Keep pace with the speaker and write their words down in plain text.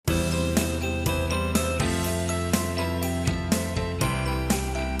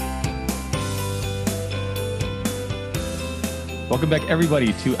Welcome back,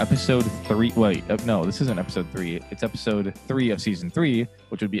 everybody, to episode 3. Wait, no, this isn't episode 3. It's episode 3 of season 3,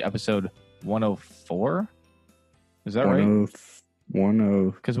 which would be episode 104. Is that right? 10,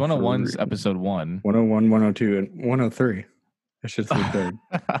 Because 101's episode 1. 101, 102, and 103. I should say third.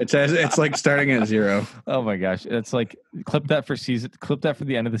 It's like starting at 0. Oh my gosh. It's like clip that for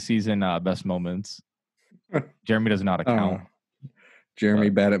the end of the season best moments. Jeremy doesn't know how to count. Jeremy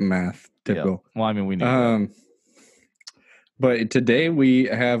bad at math. Typical. Yeah. Well, I mean, we need But today we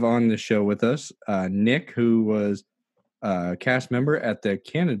have on the show with us Nick, who was a cast member at the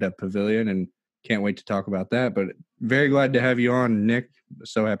Canada Pavilion, and can't wait to talk about that. But very glad to have you on, Nick.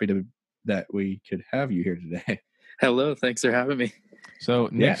 So happy that we could have you here today. Hello, thanks for having me. So,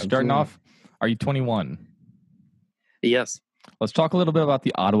 Nick, starting off, are you 21? Yes. Let's talk a little bit about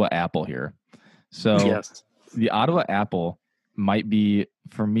the Ottawa Apple here. So, yes. The Ottawa Apple might be,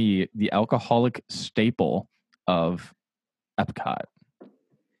 for me, the alcoholic staple of Epcot.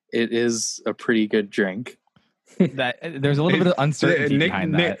 It is a pretty good drink. That there's a little bit of uncertainty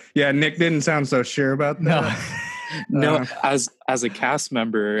behind that. Nick didn't sound so sure about that. No, as a cast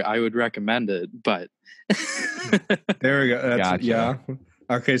member, I would recommend it, but there we go. Gotcha. Yeah.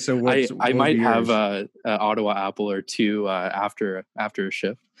 Okay, so I might have a Ottawa Apple or two after a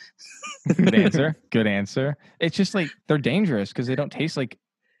shift. Good answer. It's just like they're dangerous because they don't taste like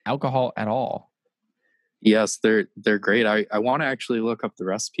alcohol at all. Yes, they're great. I want to actually look up the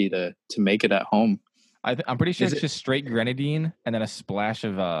recipe to make it at home. I'm pretty sure it's just straight grenadine and then a splash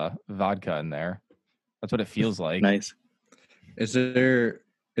of vodka in there. That's what it feels like. Nice. Does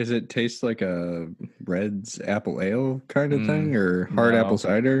it taste like a Red's apple ale kind of thing, or hard apple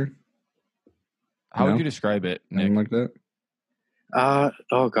cider? How would you describe it, Nick? Something like that?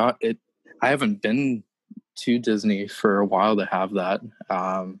 Oh God, I haven't been to Disney for a while to have that.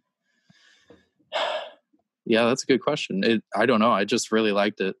 Yeah, that's a good question. I don't know. I just really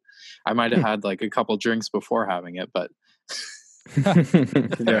liked it. I might have had like a couple drinks before having it, but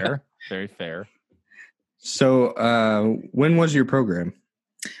fair, very fair. So, when was your program?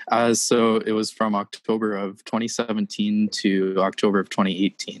 So it was from October of 2017 to October of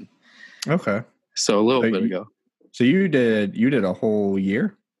 2018. Okay. So a little bit ago. So you did a whole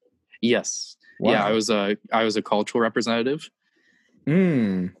year? Yes. Wow. Yeah, I was a cultural representative.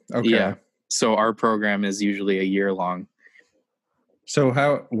 Okay. Yeah. So our program is usually a year long. So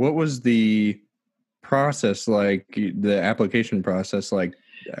what was the process like, the application process like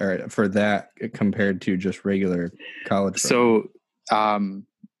for that compared to just regular college program? So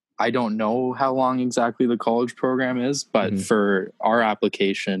I don't know how long exactly the college program is, but for our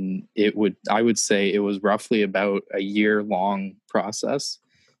application, I would say it was roughly about a year long process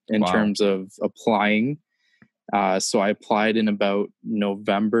in terms of applying. So I applied in about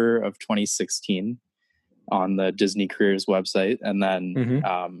November of 2016 on the Disney Careers website. And then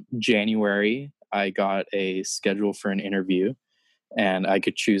January, I got a schedule for an interview, and I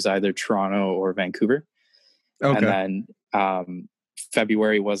could choose either Toronto or Vancouver. Okay. And then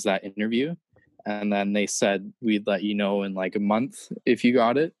February was that interview. And then they said, we'd let you know in like a month if you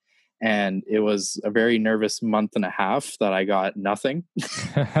got it. And it was a very nervous month and a half that I got nothing.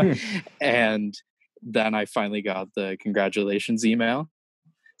 And then I finally got the congratulations email.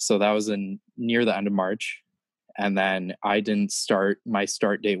 So that was near the end of March. And then my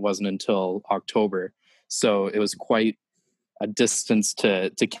start date wasn't until October. So it was quite a distance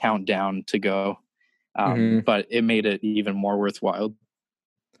to count down to go. But it made it even more worthwhile.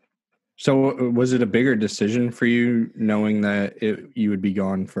 So was it a bigger decision for you knowing that you would be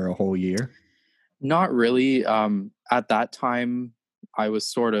gone for a whole year? Not really. At that time, I was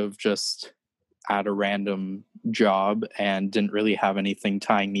sort of just at a random job and didn't really have anything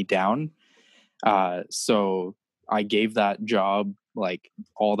tying me down. So I gave that job like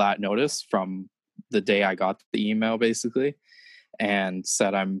all that notice from the day I got the email, basically, and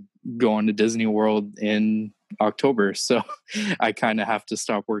said I'm going to Disney World in October. So I kind of have to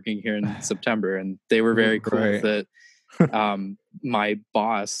stop working here in September. And they were very cool with it. My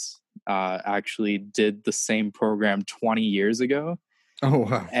boss actually did the same program 20 years ago. Oh,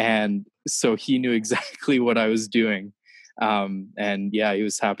 wow. And so he knew exactly what I was doing. And yeah, he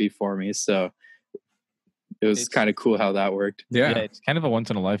was happy for me. So it was kind of cool how that worked. Yeah, it's kind of a once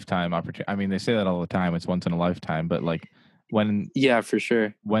in a lifetime opportunity. I mean, they say that all the time. It's once in a lifetime, but like yeah, for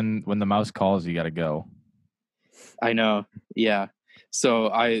sure. When the mouse calls, you got to go. I know. Yeah.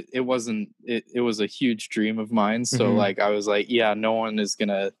 So it was a huge dream of mine. So like, I was like, yeah, no one's going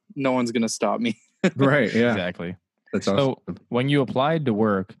to stop me. Right. Yeah, exactly. That's awesome. So when you applied to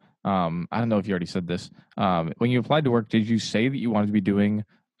work, I don't know if you already said this. When you applied to work, did you say that you wanted to be doing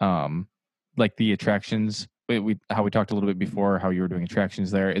like the attractions how we talked a little bit before, how you were doing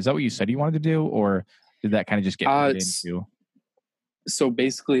attractions there. Is that what you said you wanted to do, or did that kind of just get put into? So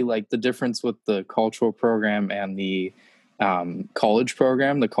basically, like the difference with the cultural program and the college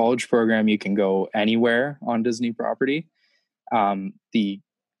program, you can go anywhere on Disney property. The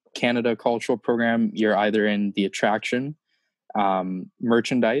Canada cultural program, you're either in the attraction,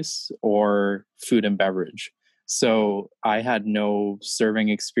 merchandise, or food and beverage. So I had no serving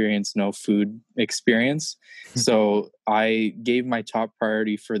experience, no food experience. So I gave my top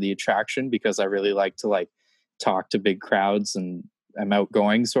priority for the attraction because I really like to like talk to big crowds and I'm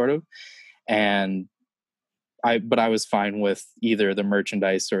outgoing sort of. And but I was fine with either the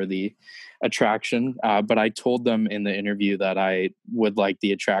merchandise or the attraction. But I told them in the interview that I would like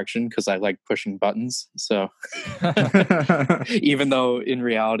the attraction because I like pushing buttons. So even though in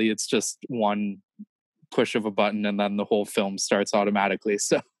reality it's just one push of a button and then the whole film starts automatically.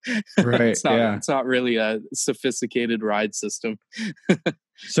 So right, it's not really a sophisticated ride system.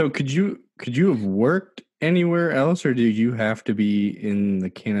 So could you have worked anywhere else, or did you have to be in the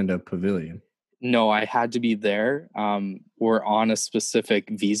Canada Pavilion? No, I had to be there. We're on a specific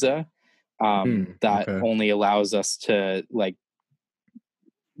visa that only allows us to like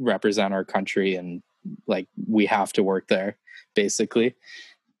represent our country, and like we have to work there, basically.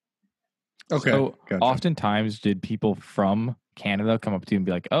 Okay. So gotcha. Oftentimes, did people from Canada come up to you and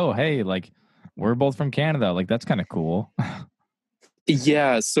be like, "Oh, hey, like we're both from Canada. Like that's kind of cool."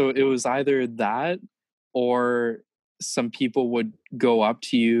 Yeah. So it was either that, or some people would go up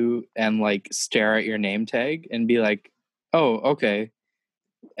to you and like stare at your name tag and be like, "Oh, okay,"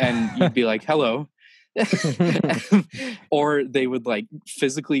 and you'd be like, "Hello." Or they would like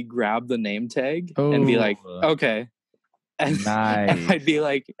physically grab the name tag and be like, "Okay," and, nice. and I'd be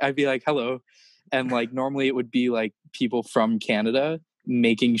like, "Hello," and like normally it would be like people from Canada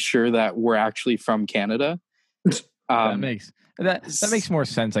making sure that we're actually from Canada. That makes more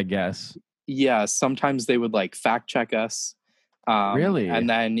sense, I guess. Yeah, sometimes they would like fact check us. Really? And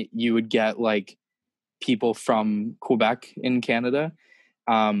then you would get like people from Quebec in Canada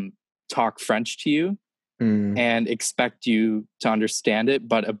talk French to you and expect you to understand it.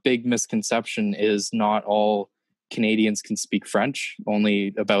 But a big misconception is not all Canadians can speak French.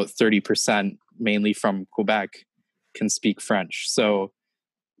 Only about 30%, mainly from Quebec, can speak French. So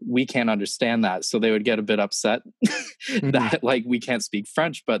we can't understand that. So they would get a bit upset that like we can't speak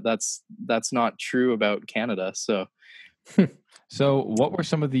French, but that's not true about Canada. So what were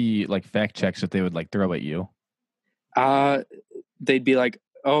some of the like fact checks that they would like throw at you? They'd be like,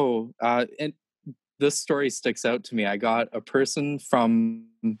 and this story sticks out to me. I got a person from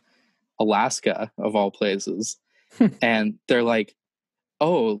Alaska of all places, and they're like,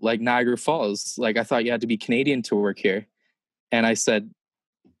 "Oh, like Niagara Falls. Like I thought you had to be Canadian to work here." And I said,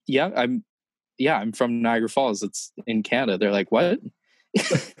 "Yeah, I'm from Niagara Falls. It's in Canada." They're like, "What?"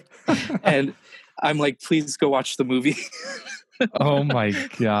 And I'm like, "Please go watch the movie." Oh my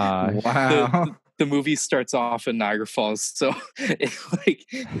gosh. Wow. The movie starts off in Niagara Falls. So like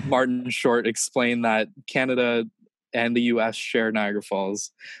Martin Short explained that Canada and the US share Niagara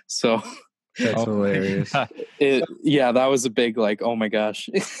Falls. So that's hilarious. That was a big like, oh my gosh.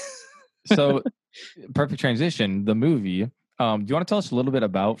 So perfect transition, the movie. Do you want to tell us a little bit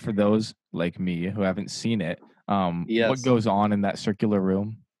about, for those like me who haven't seen it, yes. what goes on in that circular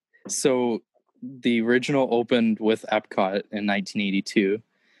room? So the original opened with Epcot in 1982.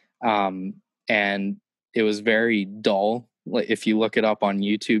 And it was very dull. Like if you look it up on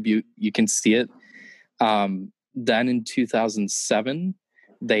YouTube, you can see it. Then in 2007,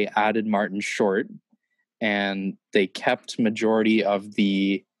 they added Martin Short, and they kept majority of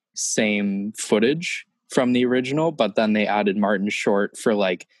the same footage from the original, but then they added Martin Short for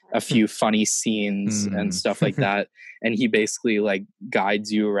like a few funny scenes and stuff like that. And he basically like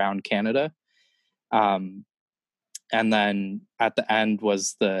guides you around Canada. And then at the end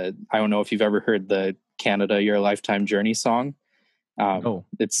was I don't know if you've ever heard the Canada Your Lifetime Journey song.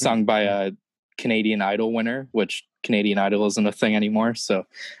 It's sung by a Canadian Idol winner, which Canadian Idol isn't a thing anymore. So,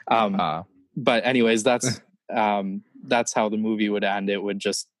 but anyways, that's how the movie would end. It would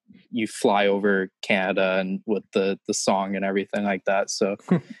just, you fly over Canada and with the song and everything like that. So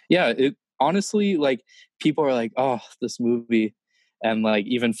yeah, it honestly, like people are like, "Oh, this movie," and like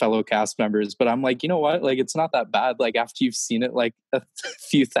even fellow cast members, but I'm like, you know what? Like, it's not that bad. Like after you've seen it like a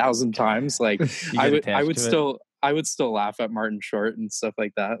few thousand times, like I would still laugh at Martin Short and stuff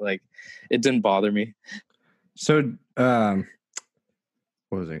like that. Like it didn't bother me. So, what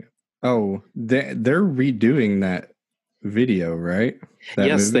was it? Oh, they're redoing that video, right?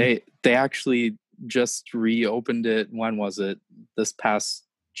 Yes, movie? They actually just reopened it. When was it? This past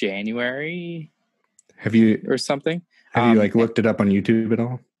January. Have you or something. like looked it up on YouTube at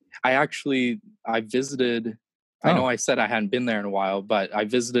all? I visited. I know I said I hadn't been there in a while, but I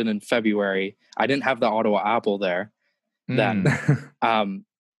visited in February. I didn't have the Ottawa Apple there then.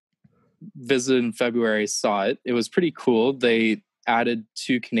 Visited in February, saw it. It was pretty cool. They added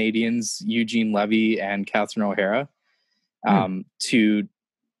 2 Canadians, Eugene Levy and Catherine O'Hara, to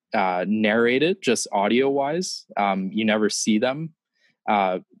narrate it, just audio wise. You never see them,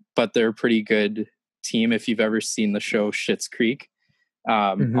 but they're a pretty good team. If you've ever seen the show Schitt's Creek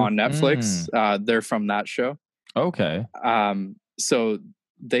on Netflix, they're from that show. Okay. So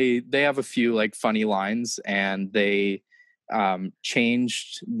they have a few like funny lines, and they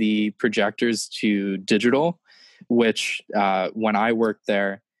changed the projectors to digital, which when I worked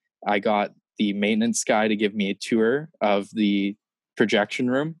there, I got the maintenance guy to give me a tour of the projection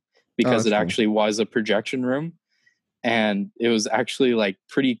room, because it actually was a projection room, and it was actually like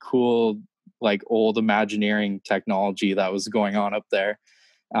pretty cool, like old Imagineering technology that was going on up there,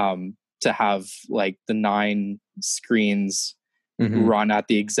 to have like the 9 screens run at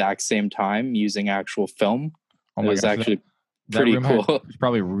the exact same time using actual film. Oh my it was gosh, actually pretty cool. It was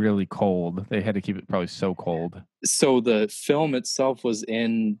probably really cold. They had to keep it probably so cold. So the film itself was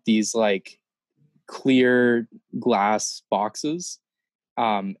in these like clear glass boxes,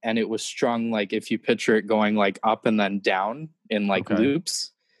 and it was strung, like if you picture it going like up and then down in like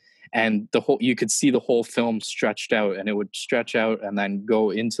loops, and you could see the whole film stretched out, and it would stretch out and then go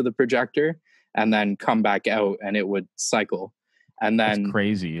into the projector and then come back out, and it would cycle. And then that's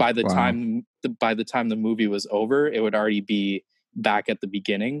crazy. By the time the movie was over, it would already be back at the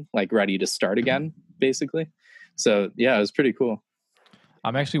beginning, like ready to start again, basically. So yeah, it was pretty cool.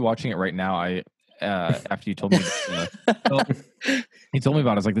 I'm actually watching it right now. After you told me, he told me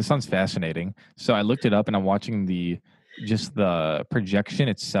about it. I was like, this sounds fascinating. So I looked it up, and I'm watching the projection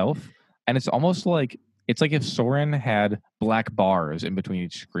itself, and it's almost like it's like if Soren had black bars in between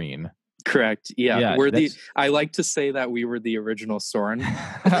each screen. Correct. Yeah. I like to say that we were the original Soren.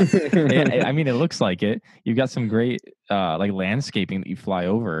 I mean, it looks like it. You've got some great like landscaping that you fly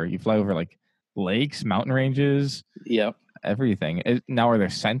over. You fly over like lakes, mountain ranges. Yep. Everything. Now, are there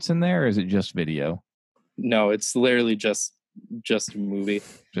scents in there, or is it just video? No, it's literally just a movie.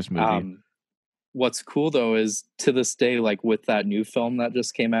 Just movie. What's cool though is to this day, like with that new film that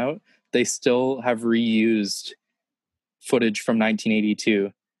just came out, they still have reused footage from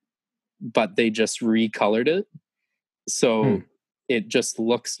 1982. But they just recolored it, so it just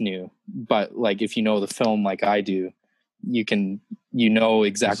looks new. But like if you know the film like I do, you know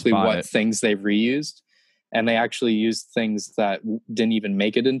exactly what things they've reused, and they actually used things that didn't even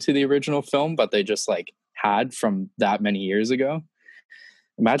make it into the original film, but they just like had from that many years ago.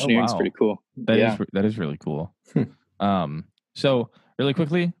 Imagineering's pretty cool. That is really cool. So really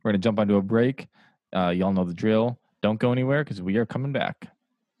quickly, we're gonna jump onto a break. Y'all know the drill. Don't go anywhere, because we are coming back.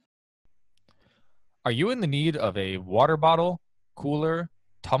 Are you in the need of a water bottle, cooler,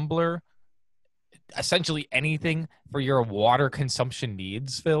 tumbler, essentially anything for your water consumption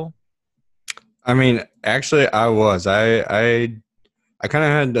needs, Phil? I mean, actually, I was. I kind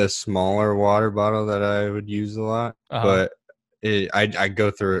of had a smaller water bottle that I would use a lot, but I go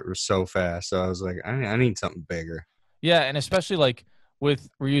through it so fast. So I was like, I need something bigger. Yeah, and especially like with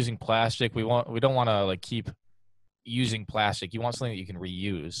reusing plastic, we don't want to like keep using plastic. You want something that you can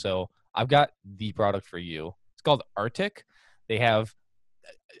reuse. So I've got the product for you. It's called Arctic. They have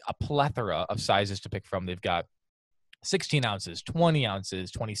a plethora of sizes to pick from. They've got 16 ounces, 20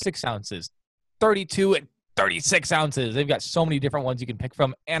 ounces, 26 ounces, 32 and 36 ounces. They've got so many different ones you can pick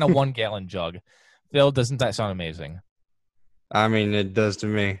from, and a 1-gallon jug. Phil, doesn't that sound amazing? I mean, it does to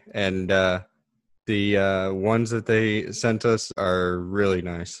me. And the ones that they sent us are really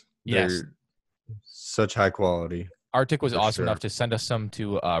nice. Yes. They're such high quality. Arctic was awesome enough to send us some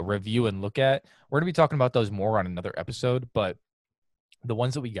to review and look at. We're going to be talking about those more on another episode, but the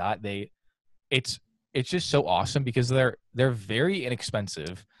ones that we got, it's just so awesome because they're very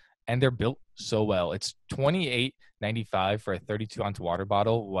inexpensive and they're built so well. It's $28.95 for a 32-ounce water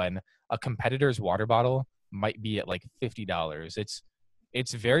bottle when a competitor's water bottle might be at like $50.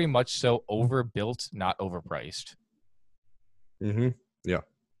 It's very much so overbuilt, not overpriced. Yeah.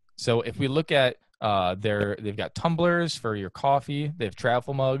 So if we look at they've got tumblers for your coffee. They have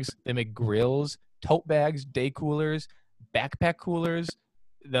travel mugs. They make grills, tote bags, day coolers, backpack coolers,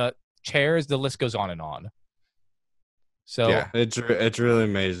 the chairs. The list goes on and on. So yeah, it's really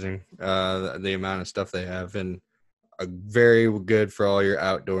amazing the amount of stuff they have, and very good for all your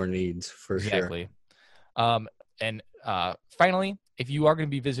outdoor needs for exactly. Sure. And finally, if you are going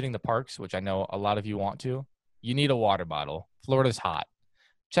to be visiting the parks, which I know a lot of you want to, you need a water bottle. Florida's hot.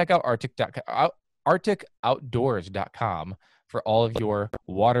 Check out Arctic.com. ArcticOutdoors.com for all of your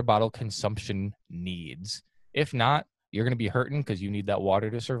water bottle consumption needs. If not, you're going to be hurting because you need that water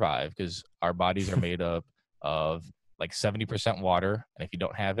to survive, because our bodies are made up of like 70% water. And if you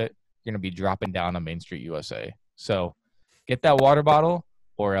don't have it, you're going to be dropping down on Main Street, USA. So get that water bottle,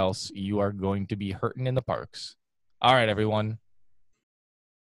 or else you are going to be hurting in the parks. All right, everyone.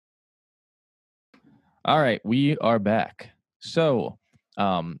 All right, we are back. So,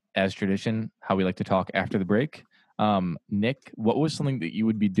 as tradition, how we like to talk after the break. Nick, what was something that you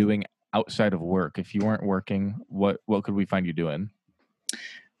would be doing outside of work? If you weren't working, what could we find you doing?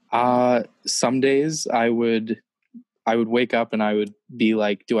 Some days I would wake up and I would be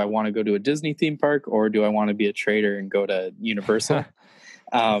like, do I want to go to a Disney theme park, or do I want to be a trader and go to Universal?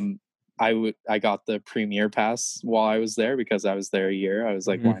 I got the Premier Pass while I was there because I was there a year. I was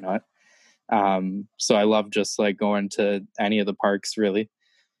like, why not? So I love just like going to any of the parks, really.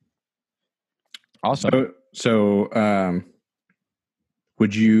 Awesome. So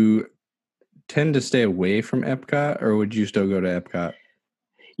would you tend to stay away from Epcot, or would you still go to Epcot?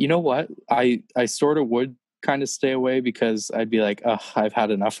 You know what? I sort of would kind of stay away because I'd be like, oh, I've had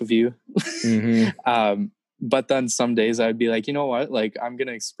enough of you. But then some days I'd be like, you know what? Like, I'm going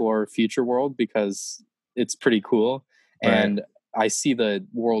to explore Future World because it's pretty cool. Right. And I see the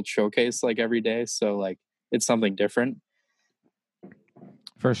World Showcase like every day. So like, it's something different.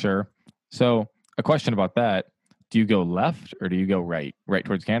 For sure. So a question about that. Do you go left or do you go right? Right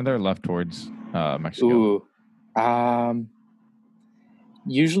towards Canada or left towards Mexico? Ooh,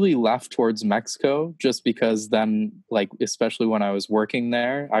 usually left towards Mexico, just because then, like, especially when I was working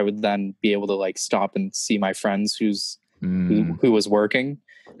there, I would then be able to like stop and see my friends who was working.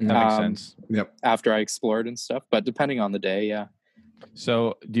 That makes sense. Yep. After I explored and stuff, but depending on the day, yeah.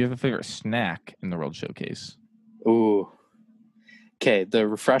 So, do you have a favorite snack in the World Showcase? Ooh, okay. The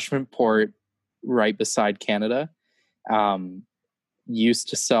refreshment port right beside Canada used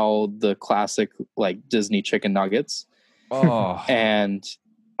to sell the classic like Disney chicken nuggets. Oh, and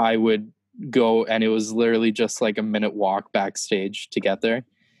I would go, and it was literally just like a minute walk backstage to get there.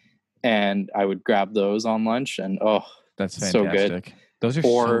 And I would grab those on lunch, and oh, that's fantastic. So good. Those are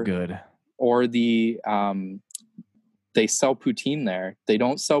so good. Or the they sell poutine there. They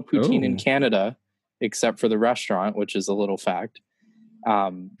don't sell poutine in Canada, except for the restaurant, which is a little fact.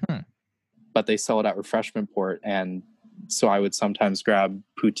 But they sell it at Refreshment Port, and so I would sometimes grab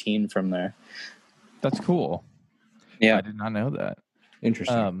poutine from there. That's cool. Yeah, I did not know that.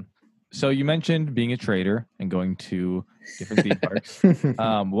 Interesting. So you mentioned being a trader and going to different theme parks.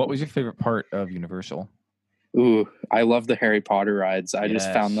 What was your favorite part of Universal? Ooh, I love the Harry Potter rides. I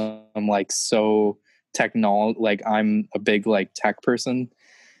just found them like so like I'm a big like tech person.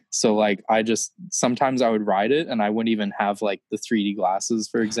 So like sometimes I would ride it and I wouldn't even have like the 3D glasses,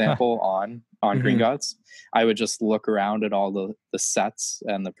 for example, on Gringotts. I would just look around at all the sets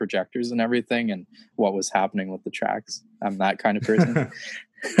and the projectors and everything and what was happening with the tracks. I'm that kind of person.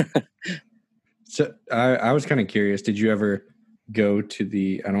 So I was kind of curious. Did you ever go to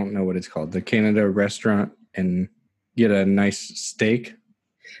the, I don't know what it's called, the Canada restaurant and get a nice steak?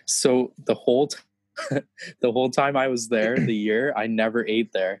 So the whole time I was there, the year, I never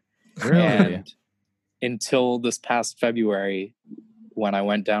ate there. Really? And until this past February, when I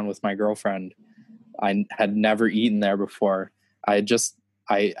went down with my girlfriend, I had never eaten there before. I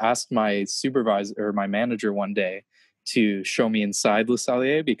asked my supervisor or my manager one day to show me inside Le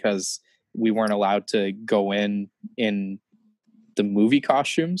Cellier because we weren't allowed to go in the movie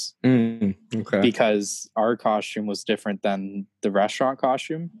costumes. Okay. Because our costume was different than the restaurant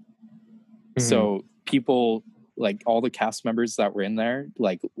costume. So people, like all the cast members that were in there,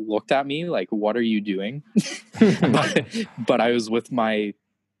 like looked at me like, what are you doing? but I was with my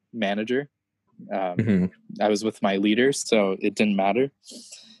manager. I was with my leaders, so it didn't matter.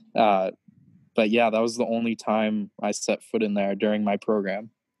 But yeah, that was the only time I set foot in there during my program.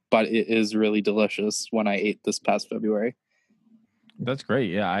 But it is really delicious when I ate this past February. That's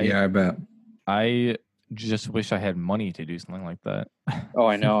great. Yeah, I bet. I just wish I had money to do something like that. Oh,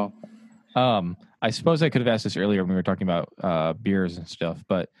 I know. I suppose I could have asked this earlier when we were talking about beers and stuff,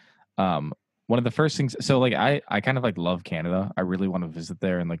 but one of the first things, so like I kind of like love Canada. I really want to visit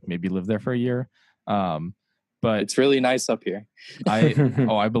there and like maybe live there for a year. But it's really nice up here.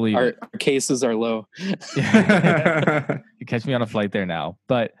 I believe our cases are low. You catch me on a flight there now.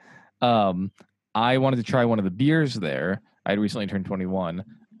 But I wanted to try one of the beers there. I had recently turned 21,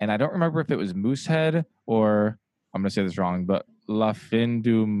 and I don't remember if it was Moosehead or, I'm going to say this wrong, but La Fin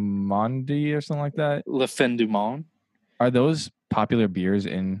du Monde or something like that. La Fin du Monde. Are those popular beers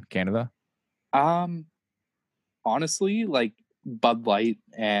in Canada? Honestly, like Bud Light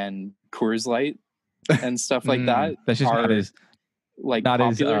and Coors Light and stuff like that That's just are not as like not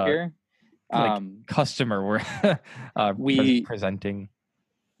as, popular here. like customer we're we presenting.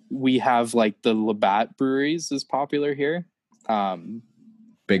 we have like the Labatt breweries is popular here. Big and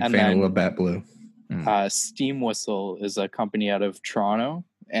fan then, of Labatt Blue. Steam Whistle is a company out of Toronto,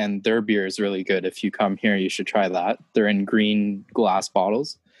 and their beer is really good. If you come here, you should try that. They're in green glass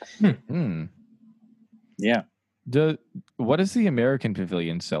bottles. Yeah. What does the American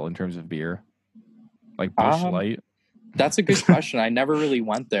Pavilion sell in terms of beer? Like Busch Light? That's a good question. I never really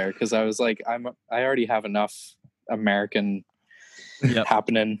went there because I was like, I already have enough American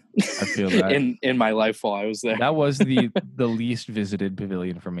happening. I feel that in my life while I was there. That was the least visited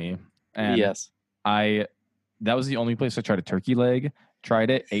pavilion for me. And yes, that was the only place I tried a turkey leg.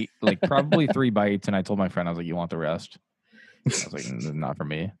 Tried it, ate like probably 3 bites, and I told my friend, I was like, "You want the rest?" I was like, "Not for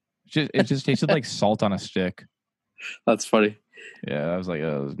me." It just tasted like salt on a stick. That's funny. Yeah, I was like,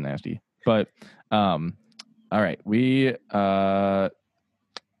 "Oh, it was nasty." But all right, we already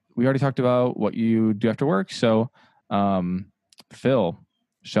talked about what you do after work. So, Phil,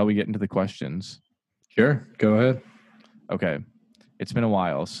 shall we get into the questions? Sure, go ahead. Okay, it's been a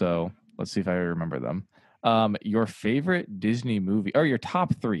while, so let's see if I remember them. Your favorite Disney movie, or your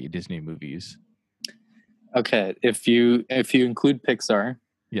top 3 Disney movies? Okay, if you include Pixar,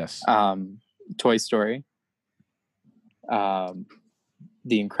 yes, Toy Story, The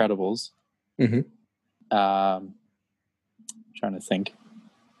Incredibles. Trying to think.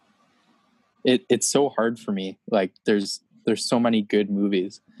 It's so hard for me. Like there's so many good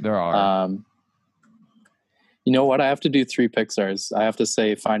movies. There are. You know what? I have to do 3 Pixars. I have to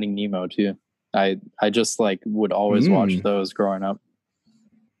say Finding Nemo too. I just like would always watch those growing up.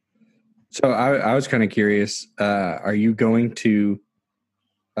 So I was kind of curious. Are you going to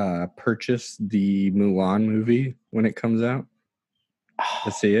purchase the Mulan movie when it comes out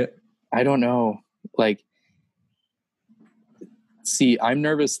to see it? I don't know. Like, see, I'm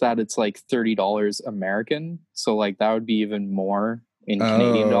nervous that it's like $30 American. So like that would be even more in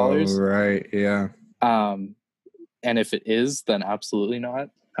Canadian dollars. Right. Yeah. And if it is, then absolutely not.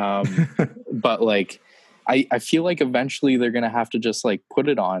 But like, I feel like eventually they're going to have to just like put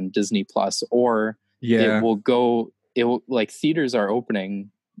it on Disney Plus, or it will like theaters are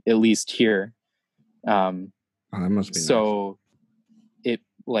opening, at least here. That must be so nice. It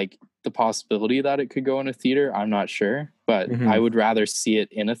like the possibility that it could go in a theater, I'm not sure, but I would rather see it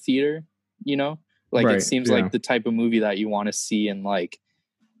in a theater, you know, like it seems like the type of movie that you want to see in like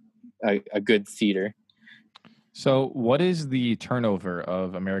a good theater. So what is the turnover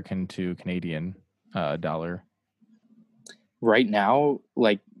of American to Canadian dollar? Right now,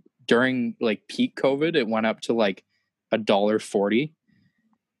 like during like peak COVID, it went up to like $1.40.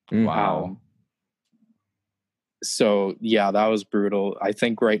 Wow. So yeah, that was brutal. I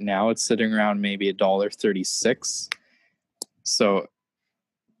think right now it's sitting around maybe $1.36. So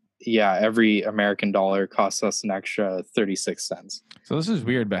yeah, every American dollar costs us an extra 36 cents. So this is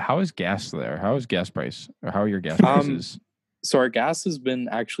weird, but how is gas there? How is gas price, or how are your gas prices? So our gas has been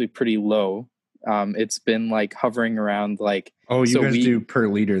actually pretty low. It's been like hovering around like. Oh, you guys do per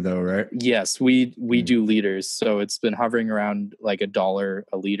liter though, right? Yes, we do liters. So it's been hovering around like $1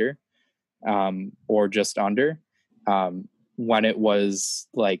 a liter, or just under. When it was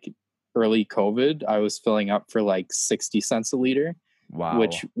like early COVID, I was filling up for like 60 cents a liter. Wow.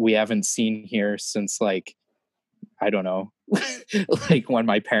 Which we haven't seen here since like, I don't know, like when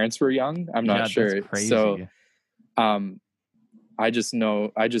my parents were young. I'm not sure. That's crazy. So, I just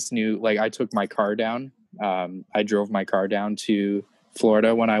knew like I took my car down. I drove my car down to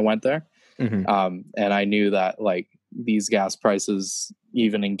Florida when I went there. And I knew that like these gas prices,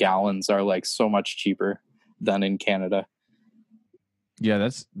 even in gallons, are like so much cheaper than in Canada. Yeah,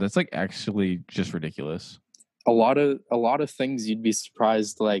 that's like actually just ridiculous. A lot of things you'd be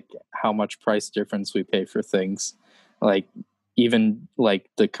surprised like how much price difference we pay for things. Like even like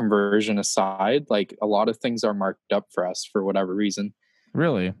the conversion aside, like a lot of things are marked up for us for whatever reason.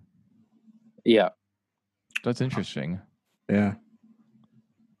 Really? Yeah. That's interesting. Yeah.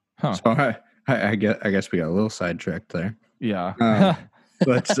 Huh. So I guess we got a little sidetracked there. Yeah.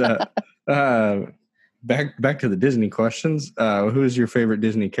 Let's back to the Disney questions. Who is your favorite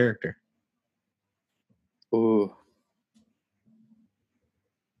Disney character? Ooh.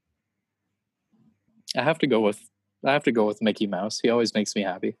 I have to go with Mickey Mouse. He always makes me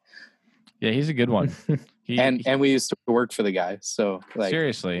happy. Yeah, he's a good one. And we used to work for the guy, so like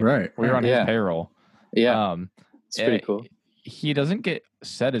seriously, right? We were on his payroll. Yeah, it's pretty cool. He doesn't get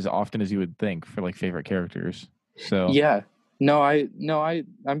said as often as you would think for like favorite characters. So yeah, I'm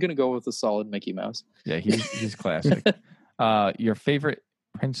gonna go with a solid Mickey Mouse. Yeah, he's classic. Your favorite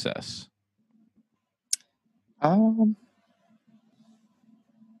princess? Um,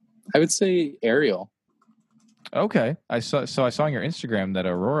 I would say Ariel. Okay, I saw on your Instagram that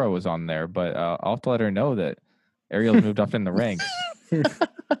Aurora was on there, but I'll have to let her know that Ariel's moved up in the ranks.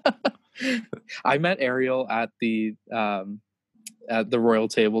 I met Ariel at the royal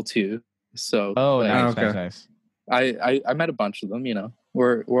table too. So nice. I met a bunch of them. You know,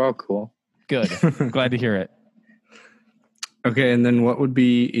 we're all cool. Good. Glad to hear it. Okay, and then what would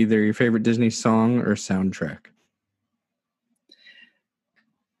be either your favorite Disney song or soundtrack?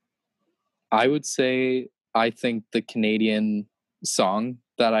 I would say I think the Canadian song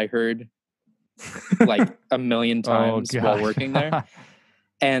that I heard like a million times while working there,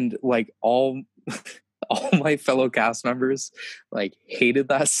 and like all my fellow cast members like hated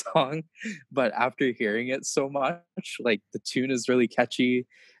that song, but after hearing it so much, like the tune is really catchy,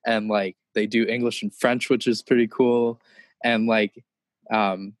 and like they do English and French, which is pretty cool, and like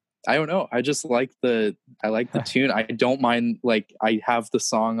I don't know, I just like the tune. I don't mind, like I have the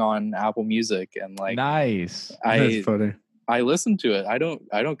song on Apple Music, and like nice. That's funny. I listen to it. I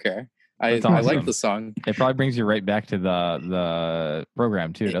don't care. Awesome. I like the song. It probably brings you right back to the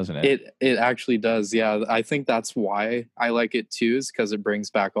program too, doesn't it? It actually does. Yeah, I think that's why I like it too, is because it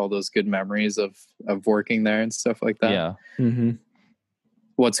brings back all those good memories of working there and stuff like that. Yeah. Mm-hmm.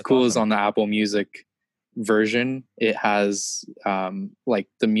 What's that's cool awesome. Is on the Apple Music version, it has like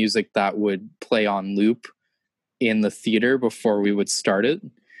the music that would play on loop in the theater before we would start it.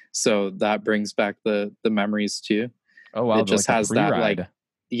 So that brings back the memories too. Oh wow! It just has that like.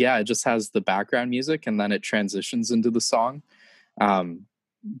 Yeah, it just has the background music and then it transitions into the song.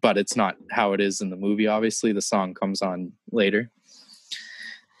 But it's not how it is in the movie, obviously. The song comes on later.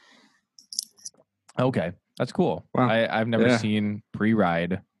 Okay, that's cool. Wow. I've never seen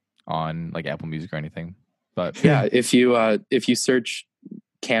Pre-Ride on like Apple Music or anything. But yeah, if you search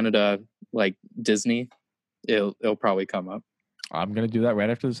Canada like Disney, it'll probably come up. I'm gonna do that right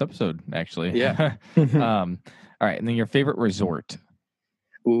after this episode, actually. Yeah. All right, and then your favorite resort.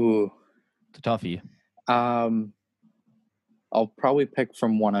 Ooh, it's a toughie. I'll probably pick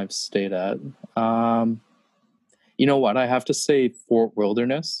from one I've stayed at. You know what? I have to say Fort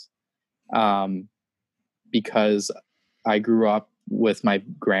Wilderness, because I grew up with my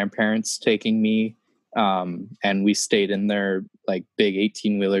grandparents taking me, and we stayed in their like big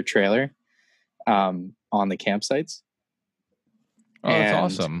 18-wheeler trailer, on the campsites. Oh, that's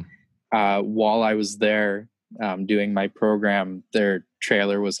awesome. While I was there, doing my program, their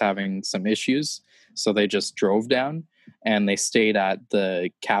trailer was having some issues, so they just drove down and they stayed at the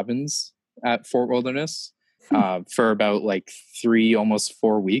cabins at Fort Wilderness for about like 3, almost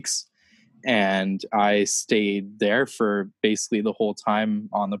 4 weeks, and I stayed there for basically the whole time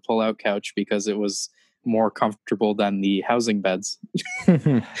on the pull-out couch because it was more comfortable than the housing beds.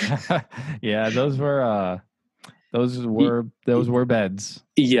 Yeah, those were beds.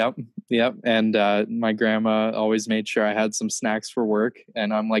 Yep. And my grandma always made sure I had some snacks for work.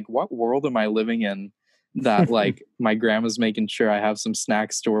 And I'm like, what world am I living in that like my grandma's making sure I have some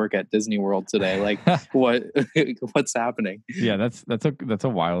snacks to work at Disney World today? Like what's happening? Yeah, that's a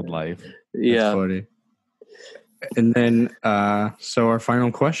wild life. Yeah. That's funny. And then so our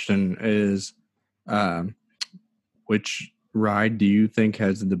final question is, which ride do you think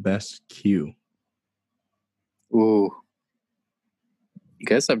has the best queue? Ooh, you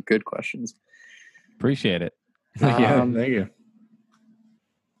guys have good questions. Appreciate it. Yeah, thank you.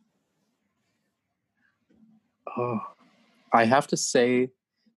 Oh, I have to say,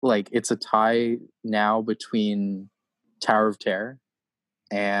 like, it's a tie now between Tower of Terror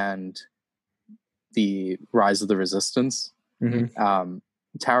and the Rise of the Resistance. Mm-hmm.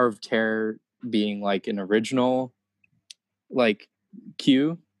 Tower of Terror being like an original, like,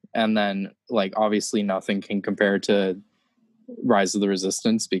 queue. And then, like, obviously nothing can compare to Rise of the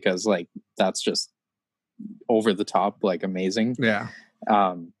Resistance because, like, that's just over the top, like, amazing. Yeah.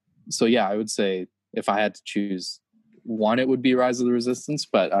 So, yeah, I would say if I had to choose one, it would be Rise of the Resistance.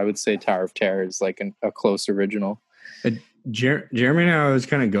 But I would say Tower of Terror is, like, a close original. Jeremy and I always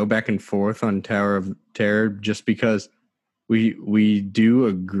kind of go back and forth on Tower of Terror just because we do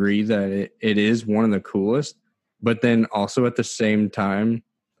agree that it is one of the coolest. But then also at the same time,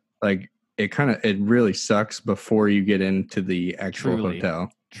 like it really sucks before you get into the actual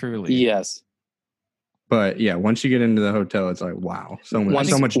hotel. Truly. Yes. But yeah, once you get into the hotel, it's like, wow, so much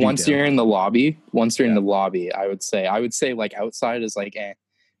detail. Once you're in the lobby, in the lobby, I would say like outside is like,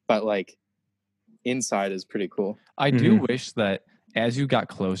 but like inside is pretty cool. I do wish that as you got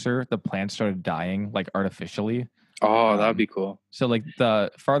closer, the plants started dying like artificially. Oh, that'd be cool. So like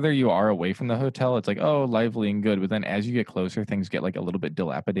the farther you are away from the hotel, it's like, oh, lively and good. But then as you get closer, things get like a little bit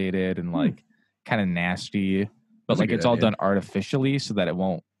dilapidated and like kind of nasty, but That's a like good it's all idea. done artificially so that it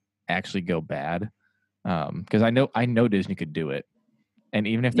won't actually go bad. Because I know Disney could do it, and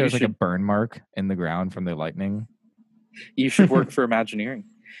even if You there's like a should- burn mark in the ground from the lightning, You should work for Imagineering.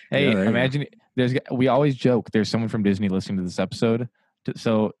 hey, Yeah, there you go. imagine we always joke there's someone from Disney listening to this episode.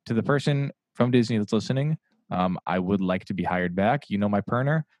 So to the person from Disney that's listening, I would like to be hired back. You know my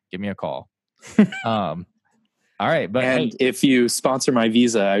perner, give me a call. All right, but And if you sponsor my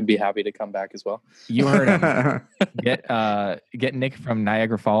visa, I'd be happy to come back as well. you heard him. Get Nick from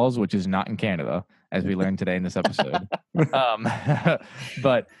Niagara Falls, which is not in Canada, as we learned today in this episode.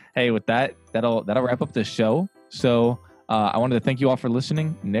 But hey, with that'll wrap up the show. So I wanted to thank you all for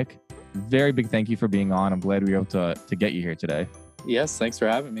listening. Nick, very big thank you for being on. I'm glad we were able to get you here today. Yes, thanks for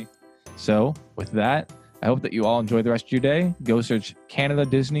having me. So with that, I hope that you all enjoy the rest of your day. Go search Canada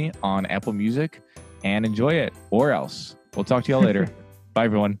Disney on Apple Music and enjoy it, or else. We'll talk to y'all later. Bye,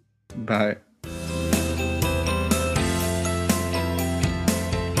 everyone. Bye.